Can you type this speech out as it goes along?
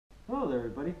Hello there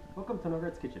everybody, welcome to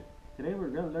Nogard's Kitchen. Today we're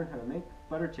going to learn how to make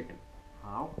butter chicken.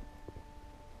 How?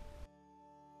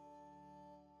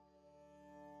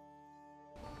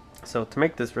 So to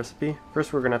make this recipe,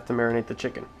 first we're going to have to marinate the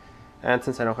chicken. And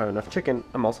since I don't have enough chicken,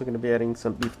 I'm also going to be adding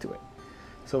some beef to it.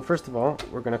 So first of all,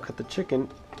 we're going to cut the chicken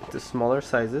to smaller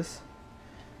sizes,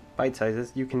 bite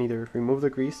sizes. You can either remove the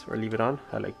grease or leave it on.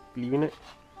 I like leaving it.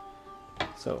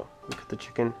 So we cut the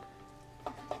chicken .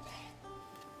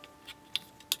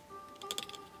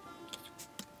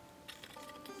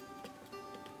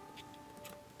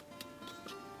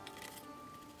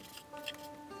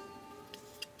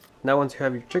 Now once you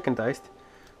have your chicken diced,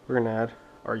 we're going to add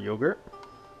our yogurt,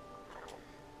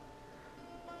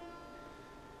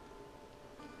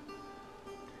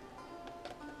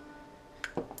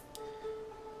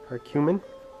 our cumin,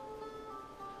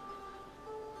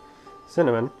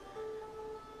 cinnamon,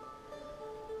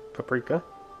 paprika,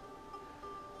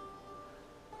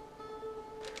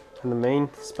 and the main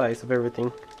spice of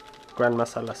everything, Gram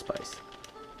Masala spice.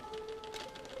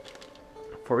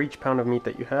 For each pound of meat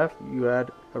that you have, you add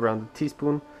around a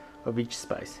teaspoon of each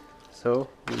spice. So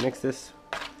we mix this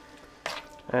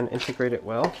and integrate it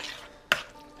well.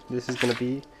 This is going to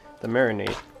be the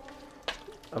marinade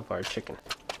of our chicken.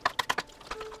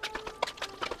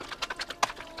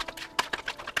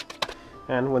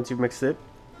 And once you've mixed it,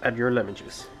 add your lemon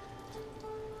juice.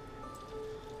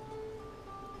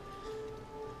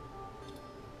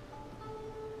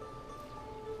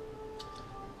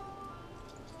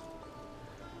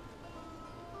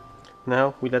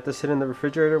 Now we let this sit in the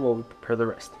refrigerator while we prepare the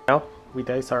rest. Now we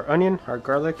dice our onion, our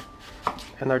garlic,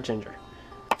 and our ginger.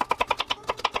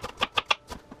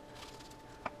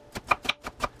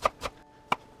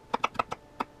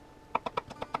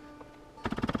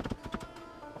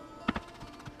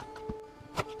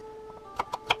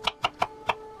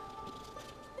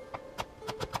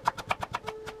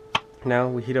 Now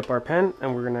we heat up our pan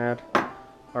and we're going to add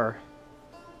our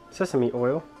sesame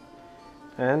oil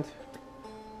and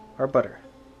our butter.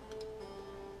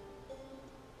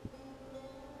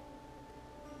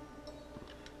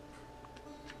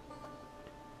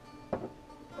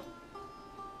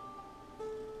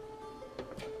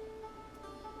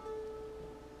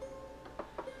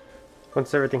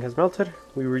 Once everything has melted,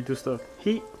 we reduce the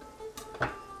heat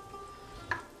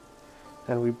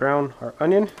and we brown our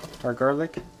onion, our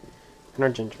garlic, and our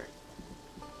ginger.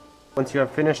 Once you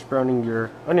have finished browning your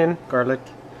onion, garlic,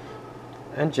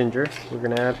 and ginger, we're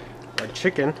going to add our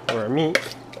chicken or our meat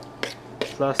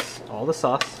plus all the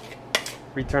sauce.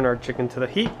 Return our chicken to the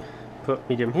heat, put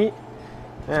medium heat,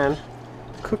 and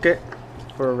cook it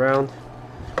for around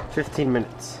 15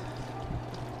 minutes.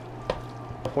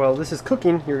 While this is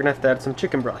cooking, you're going to have to add some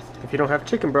chicken broth. If you don't have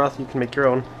chicken broth, you can make your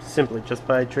own simply. Just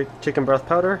buy chicken broth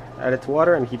powder, add it to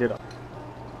water, and heat it up.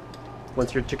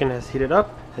 Once your chicken has heated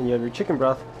up and you have your chicken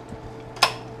broth,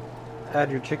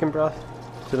 add your chicken broth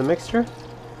to the mixture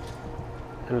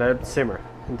and let it simmer.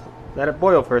 And let it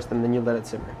boil first and then you let it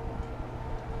simmer.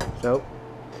 So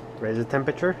raise the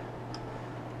temperature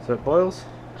so it boils.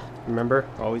 Remember,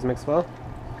 always mix well.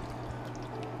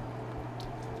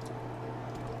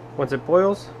 Once it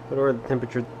boils, lower the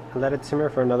temperature and let it simmer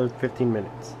for another 15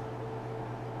 minutes.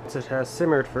 Once it has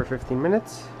simmered for 15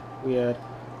 minutes, we add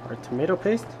our tomato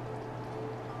paste,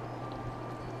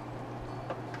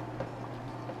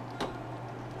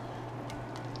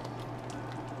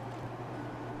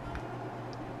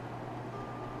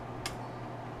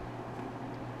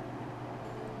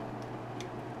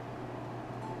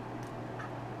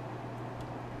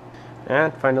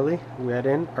 and finally we add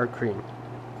in our cream.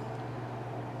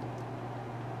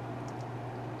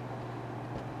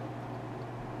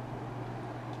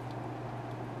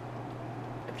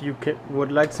 If you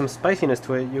would like some spiciness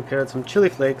to it, you could add some chili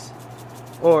flakes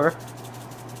or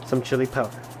some chili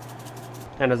powder.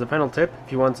 And as a final tip,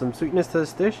 if you want some sweetness to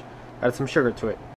this dish, add some sugar to it.